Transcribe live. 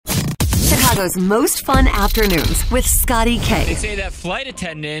Chicago's most fun afternoons with Scotty They K. say that flight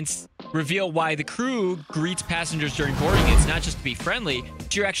attendants reveal why the crew greets passengers during boarding. It's not just to be friendly,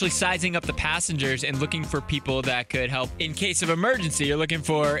 but you're actually sizing up the passengers and looking for people that could help in case of emergency. You're looking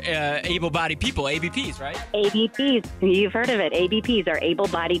for able-bodied people, ABPs, right? ABPs. You've heard of it. ABPs are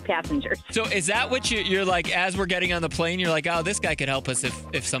able-bodied passengers. So is that what you're like, as we're getting on the plane, you're like, oh, this guy could help us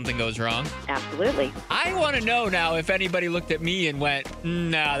if something goes wrong? Absolutely. I want to know now if anybody looked at me and went,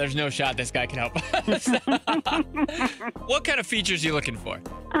 nah, there's no shot this guy can help us. What kind of features are you looking for?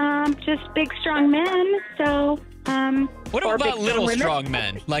 Just big, strong men. So, What or about big, little women. strong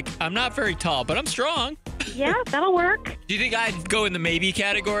men? Like, I'm not very tall, but I'm strong. Yeah, that'll work. Do you think I'd go in the maybe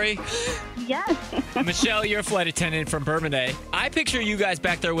category? Yes. Michelle, you're a flight attendant from Bourbonnais. I picture you guys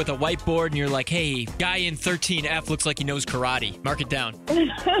back there with a whiteboard, and you're like, hey, guy in 13F looks like he knows karate. Mark it down.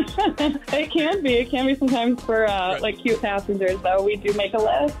 It can be. It can be sometimes for like cute passengers, though. We do make a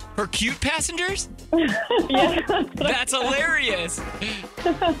list. For cute passengers? Yeah. That's hilarious.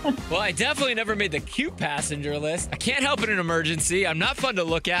 Well, I definitely never made the cute passenger list. I can't help in an emergency. I'm not fun to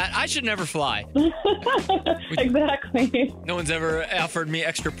look at. I should never fly. Exactly. No one's ever offered me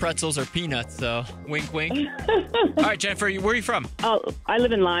extra pretzels or peanuts, so wink, wink. All right, Jennifer, where are you from? Oh, I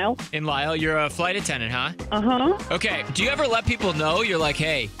live in Lisle. In Lisle. You're a flight attendant, huh? Uh-huh. Okay. Do you ever let people know? You're like,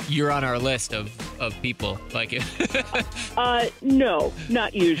 hey, you're on our list of people. Like, No,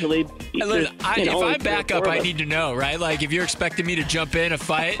 not usually. Listen, if only I back up, I need to know, right? Like, if you're expecting me to jump in a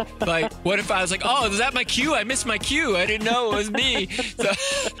fight, like, what if I was like, oh, is that my cue? I missed my cue. I didn't know it was me. So